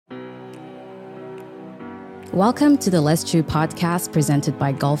Welcome to the Let's Chew podcast presented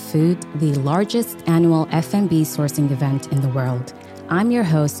by Gulf Food, the largest annual F&B sourcing event in the world. I'm your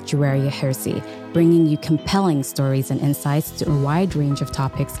host, Juwaria Hirsi, bringing you compelling stories and insights to a wide range of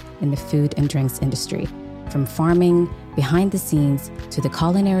topics in the food and drinks industry, from farming, behind the scenes, to the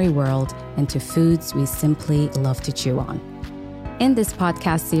culinary world, and to foods we simply love to chew on. In this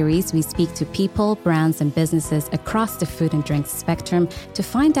podcast series, we speak to people, brands, and businesses across the food and drink spectrum to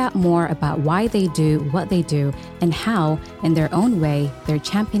find out more about why they do what they do and how, in their own way, they're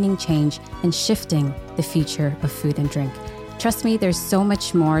championing change and shifting the future of food and drink. Trust me, there's so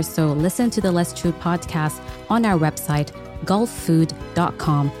much more, so listen to the Let's Chew podcast on our website,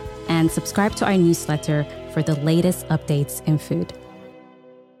 gulffood.com, and subscribe to our newsletter for the latest updates in food.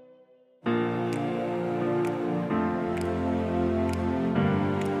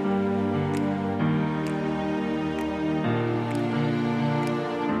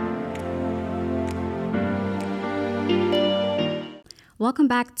 Welcome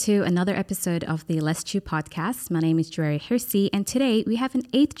back to another episode of the Let's Chew podcast. My name is Juwaria Hirsi, and today we have an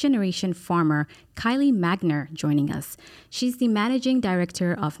 8th-generation farmer, Kylie Magner, joining us. She's the Managing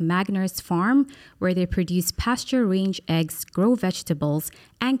Director of Magner's Farm, where they produce pasture-range eggs, grow vegetables,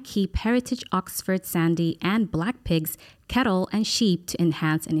 and keep heritage Oxford Sandy and black pigs, cattle, and sheep to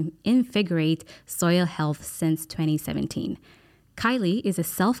enhance and invigorate soil health since 2017. Kylie is a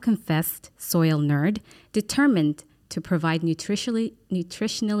self-confessed soil nerd, determined to provide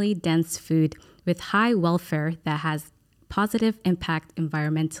nutritionally dense food with high welfare that has positive impact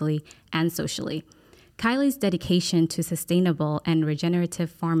environmentally and socially. Kylie's dedication to sustainable and regenerative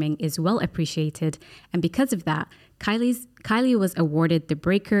farming is well appreciated, and because of that, Kylie was awarded the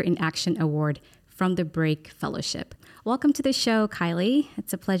Breaker in Action Award from the Break Fellowship. Welcome to the show, Kylie.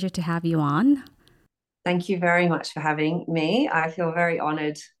 It's a pleasure to have you on. Thank you very much for having me. I feel very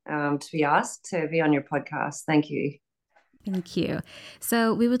honored to be asked to be on your podcast. Thank you. Thank you.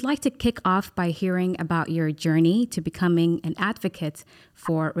 So we would like to kick off by hearing about your journey to becoming an advocate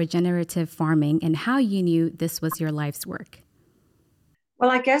for regenerative farming and how you knew this was your life's work.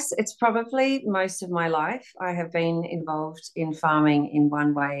 Well, I guess it's probably most of my life I have been involved in farming in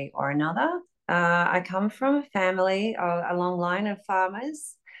one way or another. I come from a family, a long line of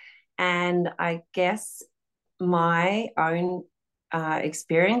farmers. And I guess my own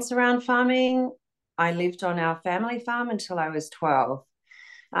experience around farming, I lived on our family farm until I was 12.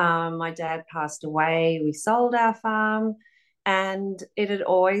 My dad passed away. We sold our farm, and it had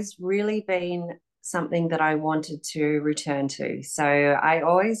always really been something that I wanted to return to. So I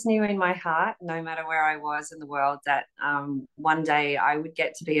always knew in my heart, no matter where I was in the world, that one day I would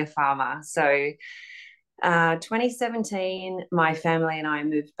get to be a farmer. So 2017, my family and I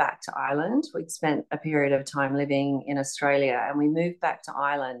moved back to Ireland. We'd spent a period of time living in Australia, and we moved back to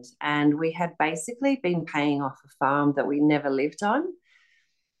Ireland, and we had basically been paying off a farm that we never lived on.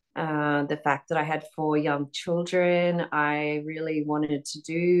 The fact that I had 4 young children, I really wanted to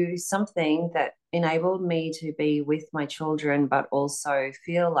do something that enabled me to be with my children, but also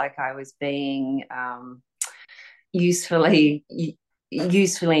feel like I was being usefully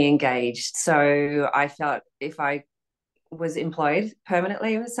engaged. So I felt if I was employed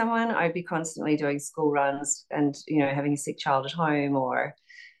permanently with someone, I'd be constantly doing school runs and, having a sick child at home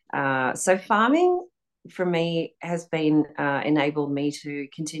so farming for me has been enabled me to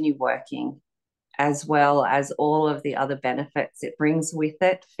continue working, as well as all of the other benefits it brings with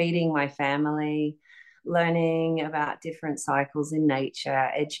it, feeding my family, learning about different cycles in nature,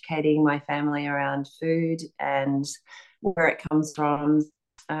 educating my family around food and where it comes from.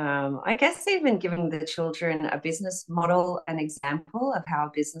 I guess even giving the children a business model, an example of how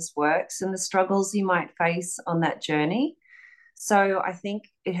business works and the struggles you might face on that journey. So I think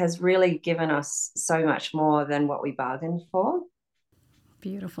it has really given us so much more than what we bargained for.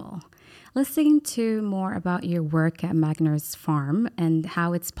 Beautiful. Let's dig into more about your work at Magner's Farm and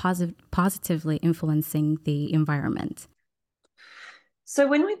how it's positively influeing the environment. So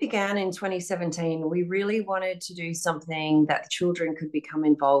when we began in 2017, we really wanted to do something that the children could become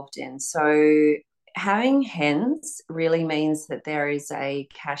involved in. So having hens really means that there is a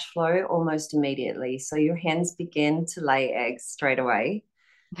cash flow almost immediately. So your hens begin to lay eggs straight away.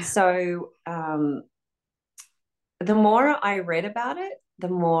 So the more I read about it, the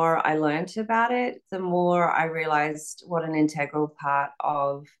more I learned about it, the more I realized what an integral part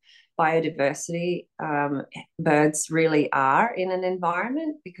of biodiversity birds really are in an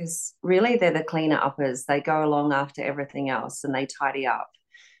environment, because really they're the cleaner uppers. They go along after everything else and they tidy up.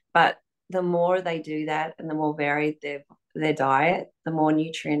 But the more they do that and the more varied their diet, the more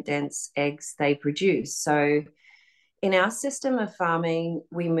nutrient dense eggs they produce. So in our system of farming,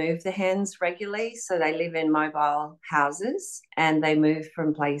 we move the hens regularly. So they live in mobile houses and they move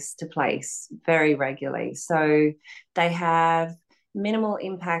from place to place very regularly. So they have minimal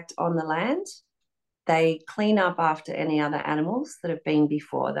impact on the land. They clean up after any other animals that have been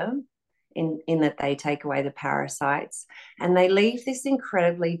before them, in that they take away the parasites. And they leave this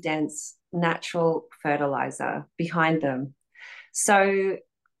incredibly dense natural fertilizer behind them. So,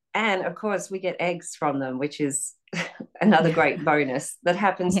 and of course, we get eggs from them, which is another great bonus that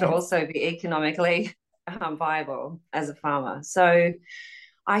happens to Yes. also be economically viable as a farmer. So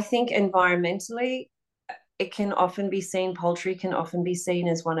I think environmentally, it can often be seen, poultry can often be seen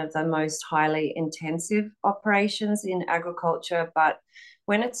as one of the most highly intensive operations in agriculture. But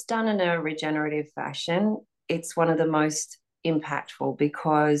when it's done in a regenerative fashion, it's one of the most impactful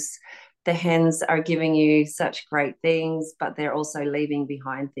because the hens are giving you such great things, but they're also leaving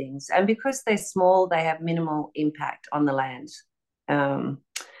behind things. And because they're small, they have minimal impact on the land. Um,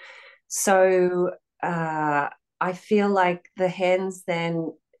 so I feel like the hens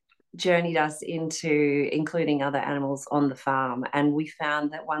then journeyed us into including other animals on the farm. And we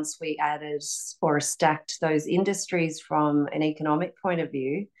found that once we added or stacked those industries from an economic point of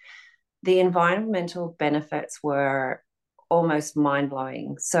view, the environmental benefits were almost mind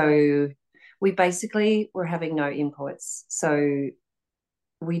blowing. So we basically were having no inputs. So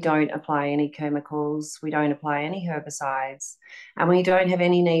we don't apply any chemicals, we don't apply any herbicides, and we don't have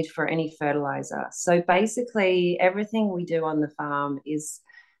any need for any fertilizer. So basically, everything we do on the farm is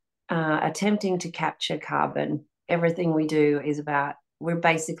attempting to capture carbon. Everything we do is about, we're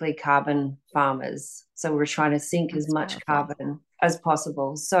basically carbon farmers. So we're trying to sink as That's much powerful. carbon as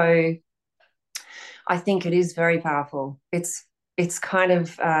possible. So I think it is very powerful. It's kind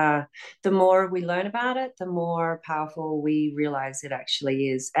of the more we learn about it, the more powerful we realize it actually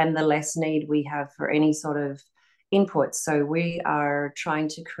is, and the less need we have for any sort of input. So we are trying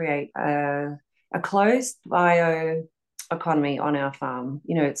to create a closed bio economy on our farm.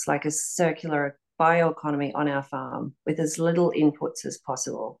 You know, it's like a circular bioeconomy on our farm with as little inputs as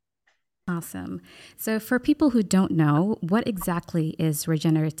possible. Awesome. So, for people who don't know, what exactly is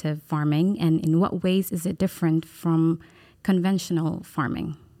regenerative farming and in what ways is it different from conventional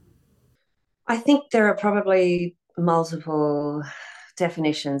farming? I think there are probably multiple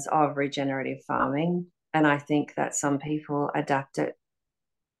definitions of regenerative farming, and I think that some people adapt it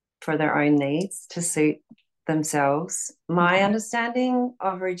for their own needs to suit themselves. My Okay. understanding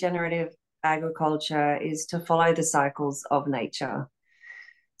of regenerative agriculture is to follow the cycles of nature.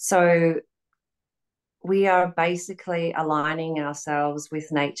 So we are basically aligning ourselves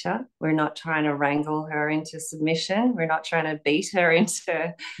with nature. We're not trying to wrangle her into submission. We're not trying to beat her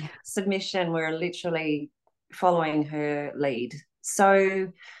into submission. We're literally following her lead.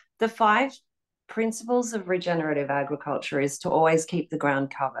 So, the five principles of regenerative agriculture is to always keep the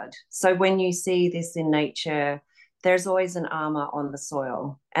ground covered. So, when you see this in nature, there's always an armor on the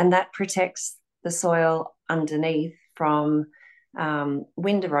soil, and that protects the soil underneath from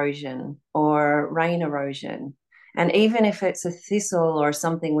wind erosion or rain erosion. And even if it's a thistle or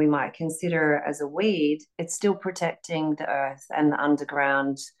something we might consider as a weed, it's still protecting the earth and the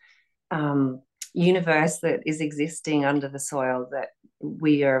underground universe that is existing under the soil that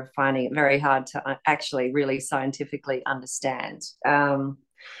we are finding it very hard to actually really scientifically understand.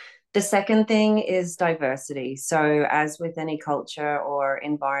 The second thing is diversity. So, as with any culture or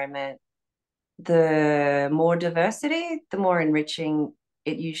environment, the more diversity, the more enriching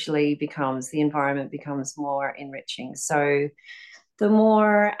it usually becomes. The environment becomes more enriching. So the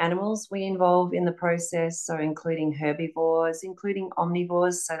more animals we involve in the process, so including herbivores, including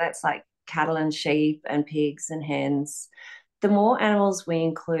omnivores, so that's like cattle and sheep and pigs and hens, the more animals we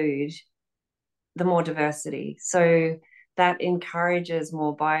include, the more diversity. So that encourages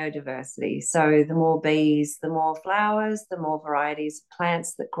more biodiversity. So the more bees, the more flowers, the more varieties of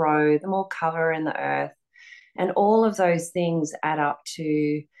plants that grow, the more cover in the earth. And all of those things add up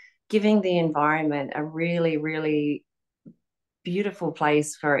to giving the environment a really, really beautiful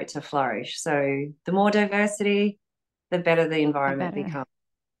place for it to flourish. So the more diversity, the better the The environment better. becomes.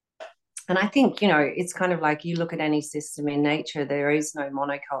 And I think, you know, it's kind of like you look at any system in nature, there is no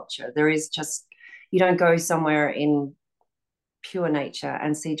monoculture. There is just, you don't go somewhere in pure nature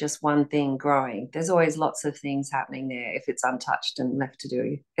and see just one thing growing. There's always lots of things happening there if it's untouched and left to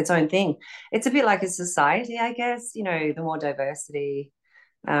do its own thing. It's a bit like a society, I guess. You know, the more diversity,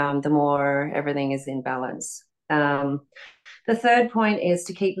 the more everything is in balance. The third point is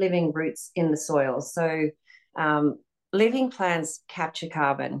to keep living roots in the soil. So, living plants capture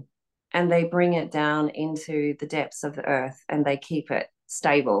carbon and they bring it down into the depths of the earth and they keep it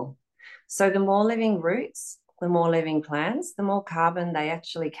stable. So, the more living roots, the more living plants, the more carbon they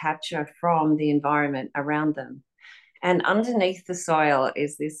actually capture from the environment around them. And underneath the soil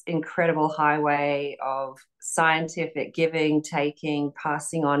is this incredible highway of scientific giving, taking,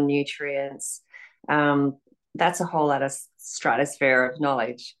 passing on nutrients. That's a whole other stratosphere of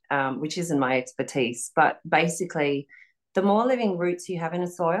knowledge, which isn't my expertise. But basically, the more living roots you have in a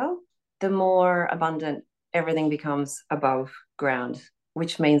soil, the more abundant everything becomes above ground,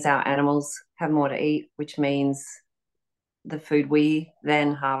 which means our animals have more to eat, which means the food we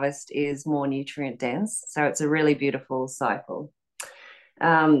then harvest is more nutrient dense. So it's a really beautiful cycle.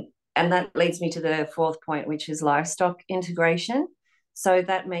 And that leads me to the fourth point, which is livestock integration. So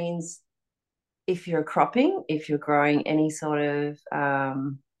that means if you're cropping, if you're growing any sort of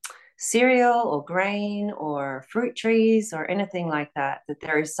cereal or grain or fruit trees or anything like that, that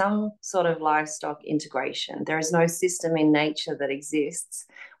there is some sort of livestock integration. There is no system in nature that exists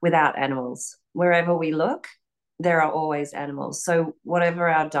without animals. Wherever we look, there are always animals. So whatever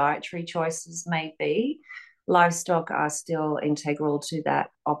our dietary choices may be, livestock are still integral to that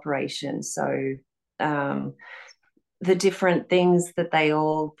operation. So the different things that they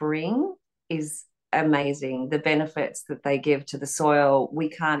all bring is amazing. The benefits that they give to the soil, we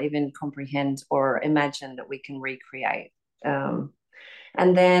can't even comprehend or imagine that we can recreate. And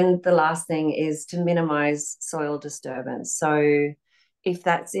then the last thing is to minimize soil disturbance. So if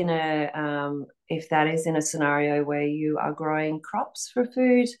that's in if that is in a scenario where you are growing crops for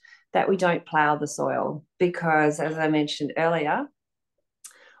food, that we don't plow the soil, because as I mentioned earlier,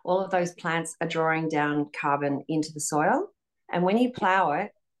 all of those plants are drawing down carbon into the soil. And when you plow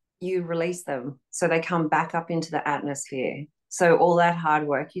it, you release them. So they come back up into the atmosphere. So all that hard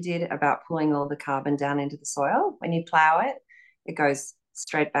work you did about pulling all the carbon down into the soil, when you plow it, it goes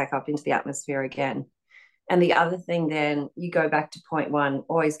straight back up into the atmosphere again. And the other thing, then you go back to point one,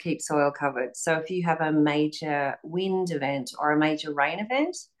 always keep soil covered. So if you have a major wind event or a major rain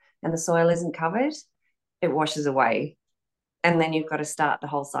event and the soil isn't covered, it washes away. And then you've got to start the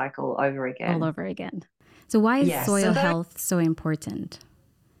whole cycle over again. All over again. So why is soil health so important?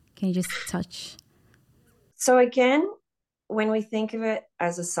 Can you just touch? So again, when we think of it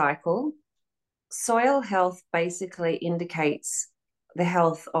as a cycle, soil health basically indicates the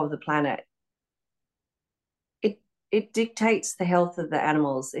health of the planet. It dictates the health of the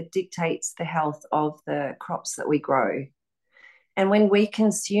animals. It dictates the health of the crops that we grow. And when we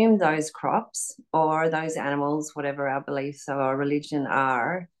consume those crops or those animals, whatever our beliefs or religion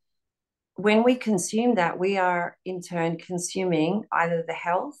are, when we consume that, we are in turn consuming either the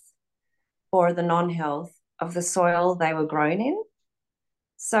health or the non-health of the soil they were grown in.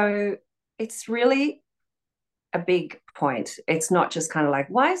 So it's really a big point. It's not just kind of like,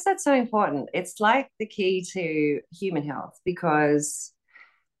 why is that so important? It's like the key to human health, because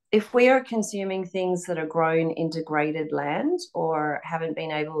if we are consuming things that are grown in degraded land or haven't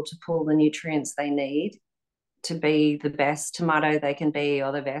been able to pull the nutrients they need to be the best tomato they can be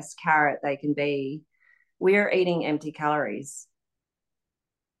or the best carrot they can be, we're eating empty calories,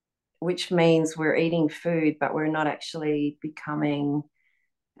 which means we're eating food, but we're not actually becoming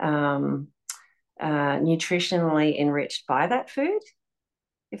nutritionally enriched by that food,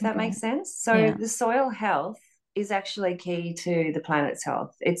 if that makes sense. So the soil health is actually key to the planet's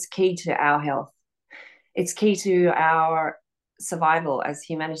health. It's key to our health. It's key to our survival as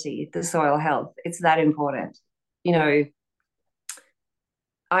humanity, the soil health. It's that important. You know,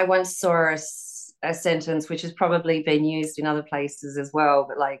 I once saw a sentence which has probably been used in other places as well,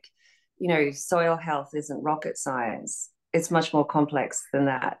 but like, you know, soil health isn't rocket science. It's much more complex than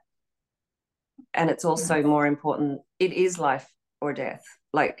that. And it's also more important. It is life or death.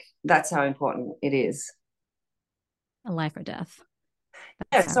 Like, that's how important it is. A life or death.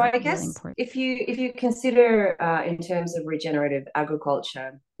 That's so I guess really if you consider in terms of regenerative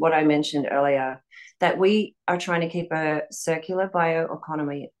agriculture, what I mentioned earlier, that we are trying to keep a circular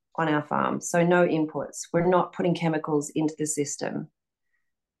bioeconomy on our farm. So no inputs. We're not putting chemicals into the system.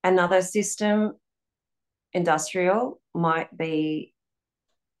 Another system, industrial, might be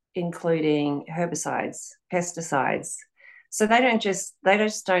including herbicides, pesticides. So they just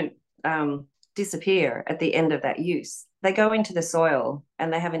don't disappear at the end of that use. They go into the soil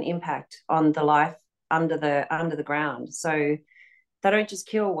and they have an impact on the life under the ground. So they don't just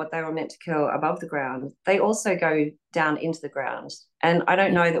kill what they were meant to kill above the ground. They also go down into the ground. And I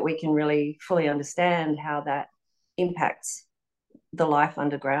don't know that we can really fully understand how that impacts the life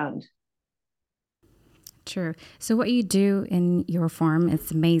underground. True. So what you do in your farm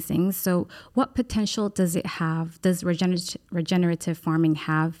is amazing. So what potential does it have? Does regenerative farming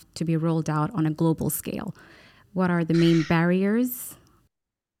have to be rolled out on a global scale? What are the main barriers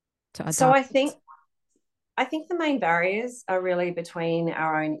to adopt? So I I think the main barriers are really between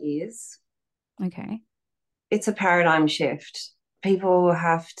our own ears. Okay. It's a paradigm shift. People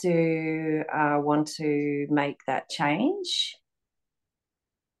have to want to make that change.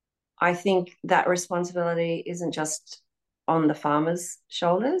 I think that responsibility isn't just on the farmers'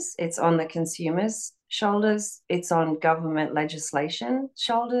 shoulders, it's on the consumers' shoulders, it's on government legislation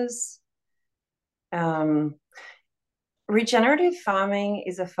shoulders. Um, Regenerative farming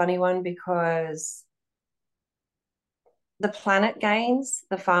is a funny one because the planet gains,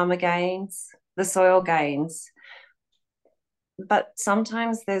 the farmer gains, the soil gains, but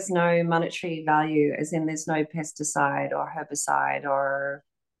sometimes there's no monetary value, as in there's no pesticide or herbicide, or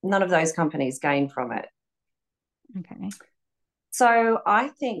none of those companies gain from it. Okay. So I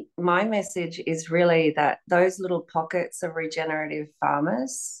think my message is really that those little pockets of regenerative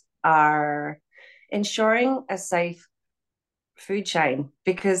farmers are ensuring a safe food chain,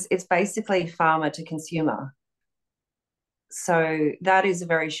 because it's basically farmer to consumer. So that is a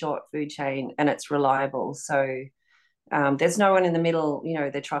very short food chain and it's reliable. So there's no one in the middle,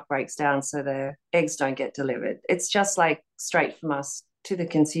 the truck breaks down, so the eggs don't get delivered. It's just like straight from us to the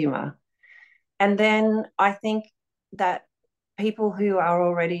consumer. And then I think that people who are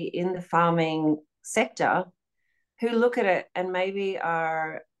already in the farming sector, who look at it and maybe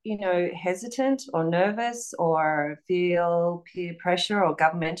are, hesitant or nervous or feel peer pressure or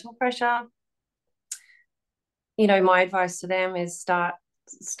governmental pressure, my advice to them is start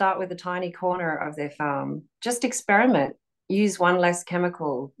with a tiny corner of their farm. Just experiment. Use one less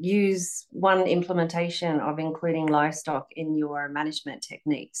chemical. Use one implementation of including livestock in your management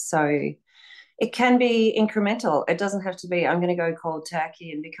techniques. So it can be incremental. It doesn't have to be, I'm going to go cold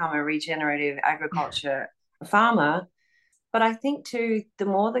turkey and become a regenerative agriculture farmer. But I think too, the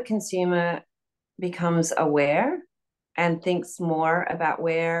more the consumer becomes aware and thinks more about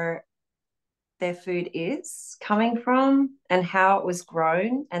where their food is coming from and how it was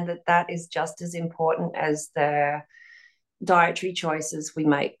grown, and that is just as important as the dietary choices we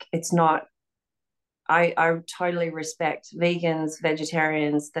make. It's not, I totally respect vegans,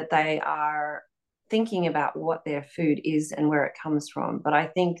 vegetarians, that they are thinking about what their food is and where it comes from. But I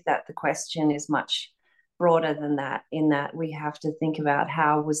think that the question is much broader than that, in that we have to think about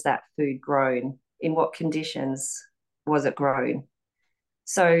how was that food grown, in what conditions was it grown.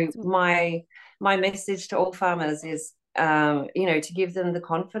 So my message to all farmers is, to give them the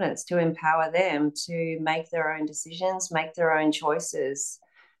confidence, to empower them to make their own decisions, make their own choices.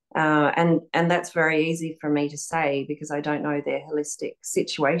 And that's very easy for me to say because I don't know their holistic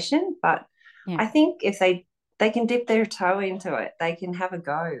situation. But Yeah. I think if they can dip their toe into it, they can have a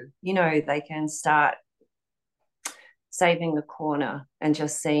go. They can start saving a corner and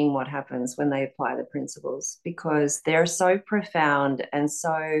just seeing what happens when they apply the principles, because they're so profound and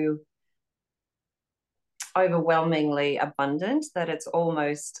so overwhelmingly abundant that it's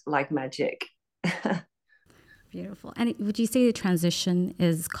almost like magic. Beautiful. And would you say the transition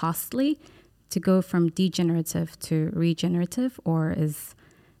is costly to go from degenerative to regenerative, or is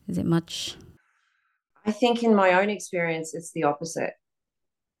it much? I think in my own experience, it's the opposite,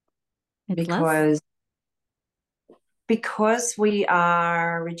 It's less? because we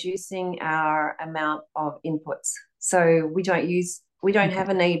are reducing our amount of inputs. So we don't Okay. have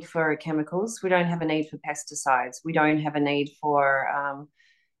a need for chemicals. We don't have a need for pesticides. We don't have a need for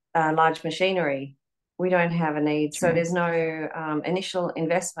large machinery. We don't have a need. So True. there's no initial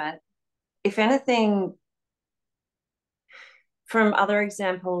investment. If anything, from other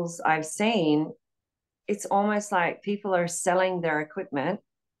examples I've seen, it's almost like people are selling their equipment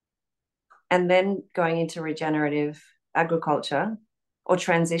and then going into regenerative agriculture or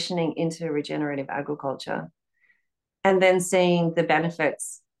transitioning into regenerative agriculture and then seeing the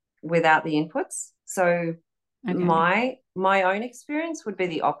benefits without the inputs. So Okay. my own experience would be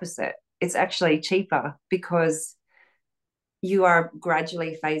the opposite. It's actually cheaper because you are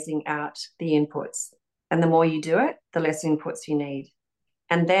gradually phasing out the inputs. And the more you do it, the less inputs you need.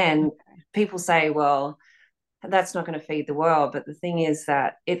 And then people say, well, that's not going to feed the world. But the thing is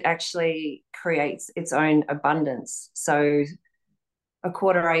that it actually creates its own abundance. So a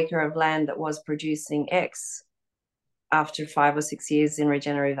quarter acre of land that was producing X after 5 or 6 years in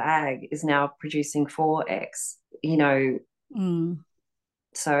regenerative ag is now producing 4X, Mm.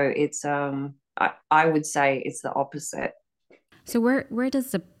 So it's, I would say it's the opposite. So where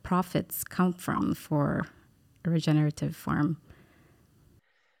does the profits come from for a regenerative farm?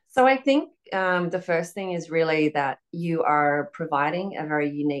 So I think the first thing is really that you are providing a very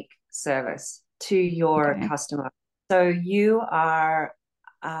unique service to your Okay. customer. So your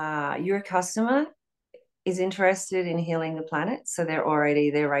customer is interested in healing the planet. So their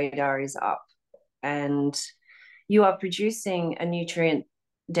radar is up. and you are producing a nutrient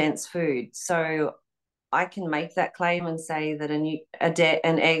dense food. So I can make that claim and say that an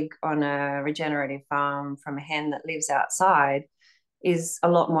egg on a regenerative farm from a hen that lives outside is a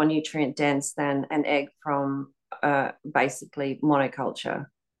lot more nutrient dense than an egg from basically monoculture.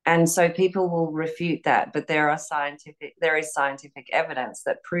 And so people will refute that, but there is scientific evidence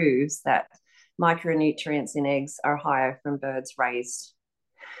that proves that micronutrients in eggs are higher from birds raised.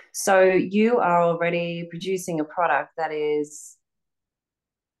 So you are already producing a product that is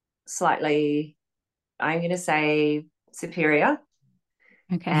slightly, I'm going to say, superior.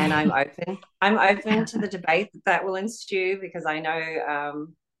 Okay. And I'm open to the debate that will ensue, because I know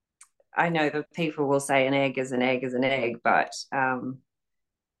that people will say an egg is an egg is an egg, but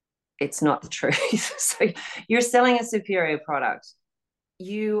it's not the truth. So you're selling a superior product.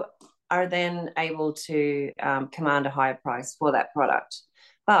 You are then able to command a higher price for that product.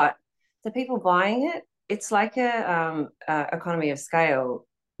 But the people buying it, it's like a economy of scale.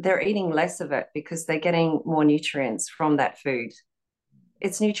 They're eating less of it because they're getting more nutrients from that food.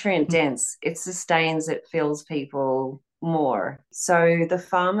 It's nutrient dense. It sustains, it fills people more. So the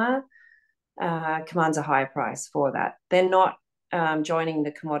farmer commands a higher price for that. They're not joining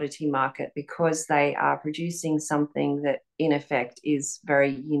the commodity market because they are producing something that in effect is very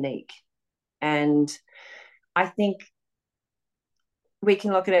unique. And I think we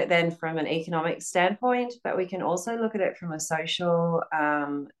can look at it then from an economic standpoint, but we can also look at it from a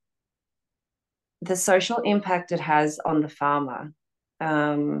the social impact it has on the farmer.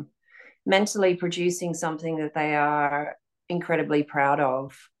 Mentally producing something that they are incredibly proud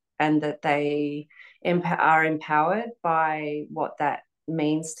of, and that they are empowered by what that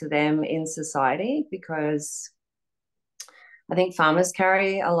means to them in society, because I think farmers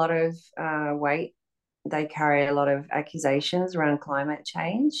carry a lot of weight. They carry a lot of accusations around climate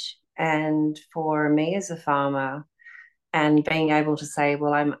change. And for me as a farmer, and being able to say,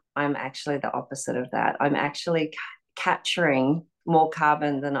 well, I'm actually the opposite of that. I'm actually capturing more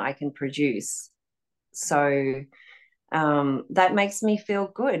carbon than I can produce. So that makes me feel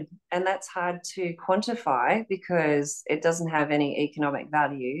good. And that's hard to quantify because it doesn't have any economic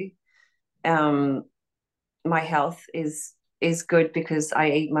value. My health is good because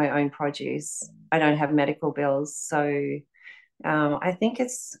I eat my own produce. I don't have medical bills. So I think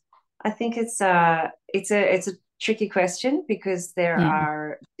it's a tricky question, because there Yeah.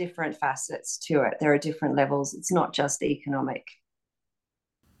 are different facets to it. There are different levels. It's not just economic.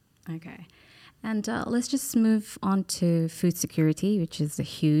 Okay. And let's just move on to food security, which is a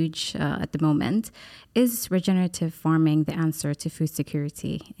huge at the moment. Is regenerative farming the answer to food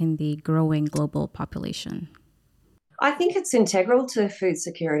security in the growing global population? I think it's integral to food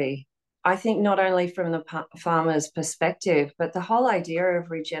security. I think not only from the farmer's perspective, but the whole idea of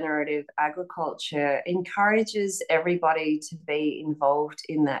regenerative agriculture encourages everybody to be involved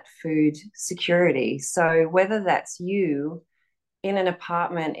in that food security. So whether that's you in an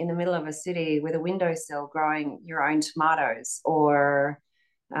apartment in the middle of a city with a windowsill growing your own tomatoes, or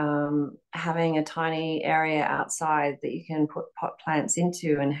having a tiny area outside that you can put pot plants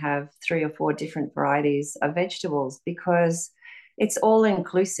into and have 3 or 4 different varieties of vegetables, because it's all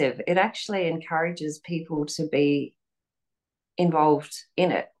inclusive. It actually encourages people to be involved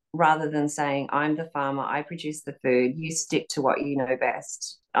in it, rather than saying, I'm the farmer, I produce the food, you stick to what you know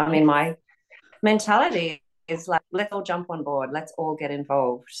best. I mean, my mentality is like, let's all jump on board, let's all get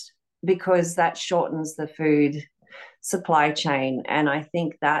involved, because that shortens the food supply chain. And I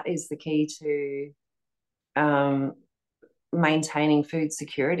think that is the key to maintaining food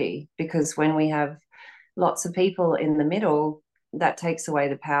security, because when we have lots of people in the middle, that takes away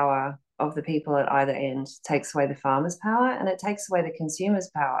the power of the people at either end, takes away the farmer's power, and it takes away the consumer's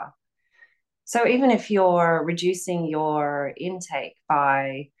power. So even if you're reducing your intake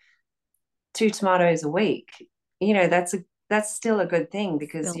by 2 tomatoes a week, that's still a good thing,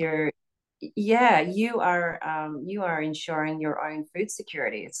 because Still. you are ensuring your own food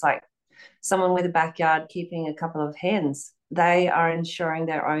security. It's like someone with a backyard keeping a couple of hens. They are ensuring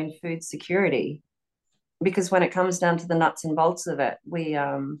their own food security, because when it comes down to the nuts and bolts of it,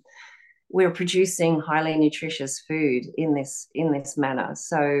 we're producing highly nutritious food in this manner.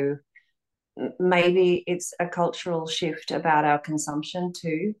 So maybe it's a cultural shift about our consumption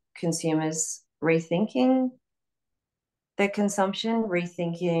too. Consumers rethinking their consumption,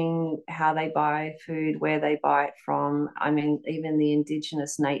 rethinking how they buy food, where they buy it from. I mean, even the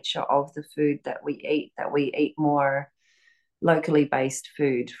indigenous nature of the food that we eat more locally based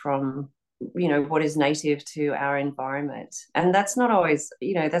food from, what is native to our environment. And that's not always,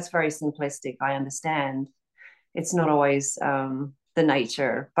 that's very simplistic. I understand. It's not always the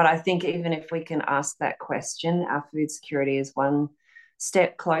nature. But I think even if we can ask that question, our food security is one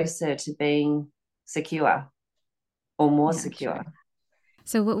step closer to being secure or more Yeah, secure. true.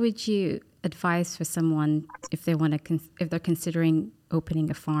 So, what would you advise for someone if they want to, if they're considering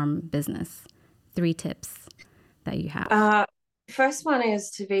opening a farm business? 3 tips that you have. Uh, First one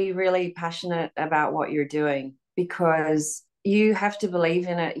is to be really passionate about what you're doing, because you have to believe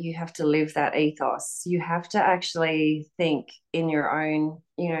in it. You have to live that ethos. You have to actually think in your own,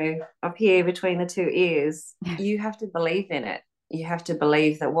 up here between the 2 ears, you have to believe in it. You have to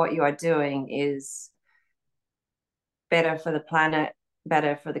believe that what you are doing is better for the planet,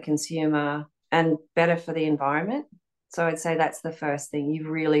 better for the consumer, and better for the environment. So I'd say that's the first thing. You've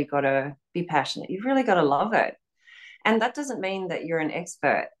really got to be passionate. You've really got to love it. And that doesn't mean that you're an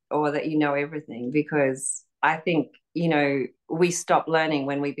expert or that you know everything, because I think, we stop learning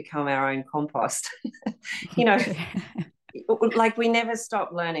when we become our own compost. you know, like we never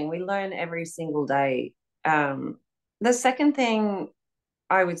stop learning. We learn every single day. The second thing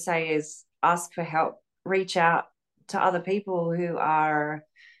I would say is ask for help, reach out to other people who are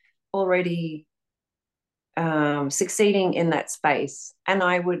already succeeding in that space. And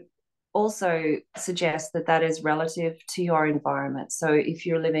I would also suggest that that is relative to your environment. So if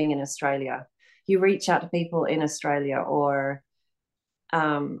you're living in Australia, you reach out to people in Australia, or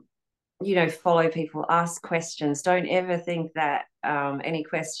follow people, ask questions. Don't ever think that any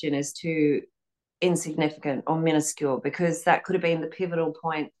question is too insignificant or minuscule, because that could have been the pivotal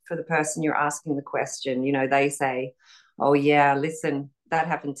point for the person you're asking the question. They say, oh yeah, listen, that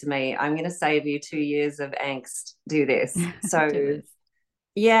happened to me. I'm going to save you 2 years of angst. Do this. So Do this.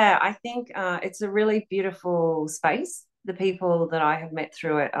 yeah, I think it's a really beautiful space. The people that I have met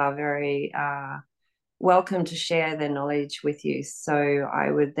through it are very welcome to share their knowledge with you. So I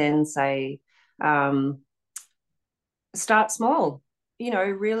would then say, start small.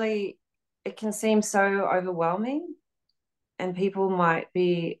 Really, it can seem so overwhelming, and people might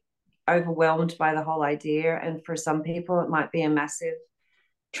be overwhelmed by the whole idea. And for some people, it might be a massive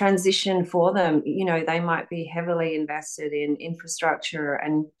transition for them. They might be heavily invested in infrastructure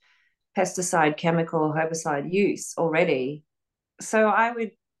and pesticide, chemical, herbicide use already. So I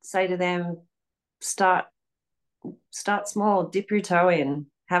would say to them, start small, dip your toe in,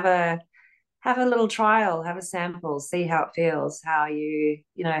 have a little trial, have a sample, see how it feels, how you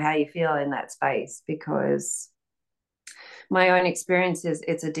feel in that space. Because my own experience is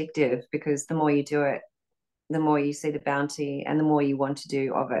it's addictive, because the more you do it, the more you see the bounty and the more you want to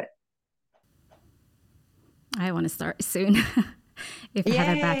do of it. I want to start soon. If I had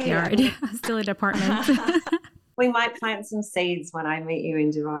a Yay! backyard, still in an apartment. We might plant some seeds when I meet you in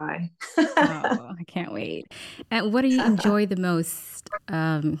Dubai. Oh, I can't wait. And what do you enjoy the most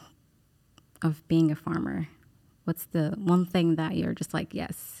of being a farmer? What's the one thing that you're just like,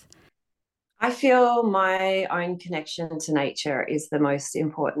 yes? I feel my own connection to nature is the most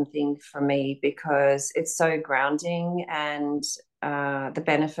important thing for me, because it's so grounding, and the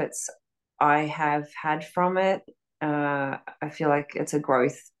benefits I have had from it. I feel like it's a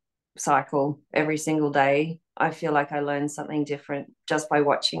growth cycle every single day. I feel like I learn something different just by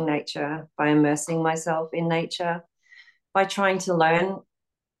watching nature, by immersing myself in nature, by trying to learn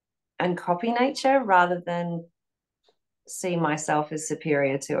and copy nature rather than see myself as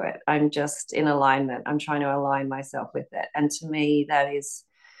superior to it. I'm just in alignment. I'm trying to align myself with it. And to me, that is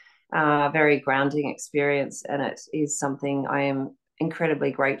a very grounding experience. And it is something I am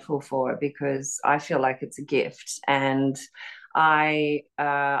incredibly grateful for, because I feel like it's a gift. And I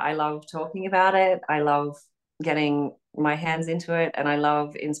love talking about it. I love getting my hands into it, and I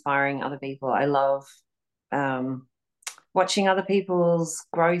love inspiring other people. I love watching other people's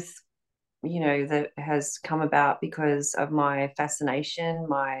growth, that has come about because of my fascination,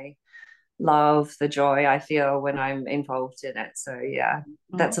 my love, the joy I feel when I'm involved in it. So yeah,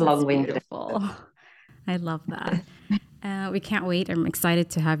 Oh, that's a that's long-winded beautiful. I love that. We can't wait. I'm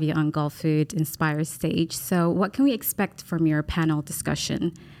excited to have you on Gulf Food Inspire stage. So, what can we expect from your panel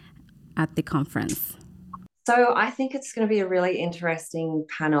discussion at the conference? So I think it's going to be a really interesting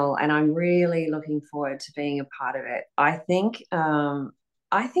panel, and I'm really looking forward to being a part of it. I think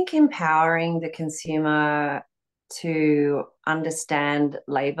empowering the consumer to understand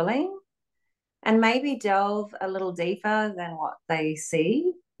labeling and maybe delve a little deeper than what they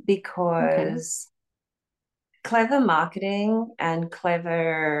see, Okay. because clever marketing and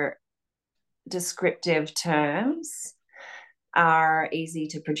clever descriptive terms are easy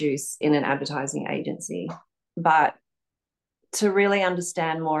to produce in an advertising agency. But to really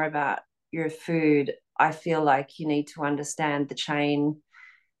understand more about your food, I feel like you need to understand the chain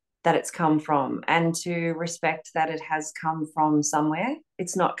that it's come from, and to respect that it has come from somewhere.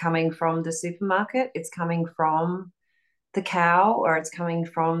 It's not coming from the supermarket, it's coming from the cow, or it's coming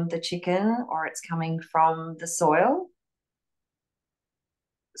from the chicken, or it's coming from the soil.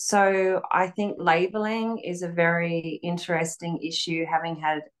 So I think labeling is a very interesting issue, having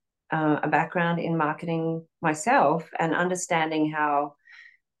had a background in marketing myself, and understanding how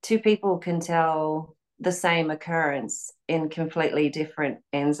two people can tell the same occurrence in completely different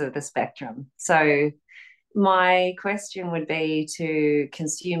ends of the spectrum. So my question would be to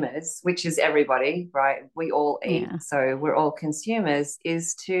consumers, which is everybody, right? We all eat, Yeah. so we're all consumers,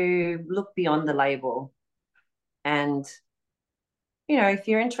 is to look beyond the label. And, if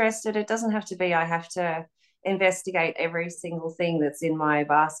you're interested, it doesn't have to be, I have to investigate every single thing that's in my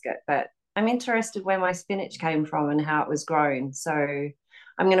basket, but I'm interested where my spinach came from and how it was grown. So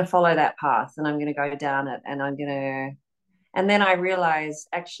I'm going to follow that path, and I'm going to go down it, and then I realized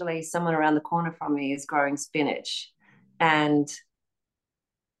actually someone around the corner from me is growing spinach, and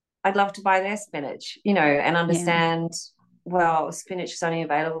I'd love to buy their spinach, and Yeah. understand, well, spinach is only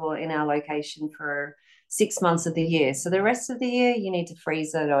available in our location for 6 months of the year. So the rest of the year, you need to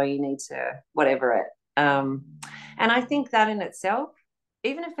freeze it, or you need to whatever it. And I think that in itself,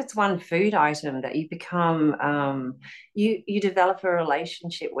 even if it's one food item that you become, you develop a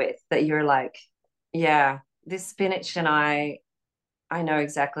relationship with, that you're like, yeah, this spinach and I know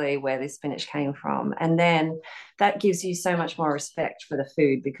exactly where this spinach came from. And then that gives you so much more respect for the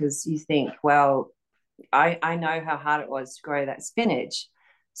food, because you think, well, I know how hard it was to grow that spinach.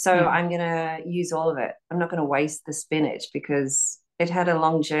 So Yeah. I'm going to use all of it. I'm not going to waste the spinach, because it had a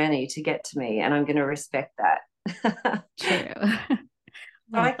long journey to get to me, and I'm going to respect that. True.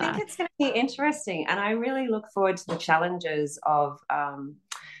 So Love I think that. it's going to be interesting. And I really look forward to the challenges of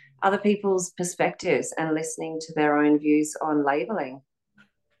other people's perspectives and listening to their own views on labeling.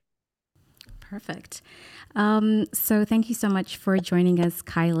 Perfect. So thank you so much for joining us,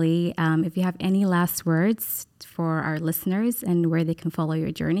 Kylie. If you have any last words for our listeners and where they can follow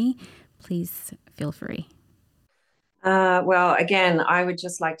your journey, please feel free. Well, again, I would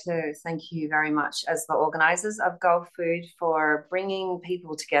just like to thank you very much, as the organisers of Gulf Food, for bringing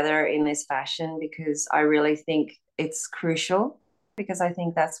people together in this fashion, because I really think it's crucial, because I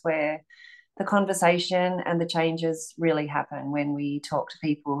think that's where the conversation and the changes really happen, when we talk to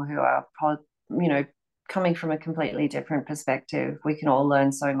people who are, coming from a completely different perspective. We can all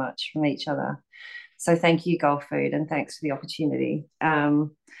learn so much from each other. So thank you, Gulf Food, and thanks for the opportunity.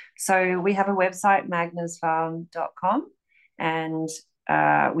 So we have a website, magnersfarm.com, and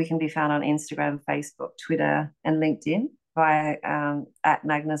we can be found on Instagram, Facebook, Twitter, and LinkedIn by at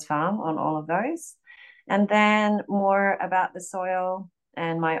Magner's Farm on all of those. And then more about the soil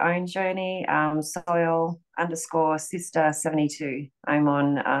and my own journey, soil underscore sister 72. I'm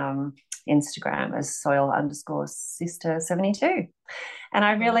on Instagram as soil underscore sister 72. And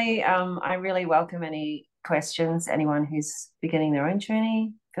I really welcome any questions. Anyone who's beginning their own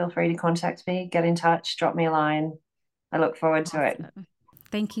journey, feel free to contact me, get in touch, drop me a line. I look forward to it. Awesome.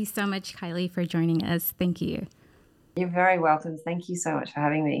 Thank you so much, Kylie, for joining us. Thank you. You're very welcome. Thank you so much for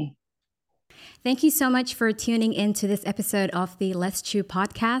having me. Thank you so much for tuning in to this episode of the Let's Chew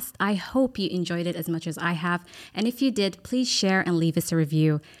podcast. I hope you enjoyed it as much as I have. And if you did, please share and leave us a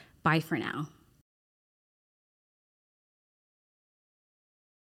review. Bye for now.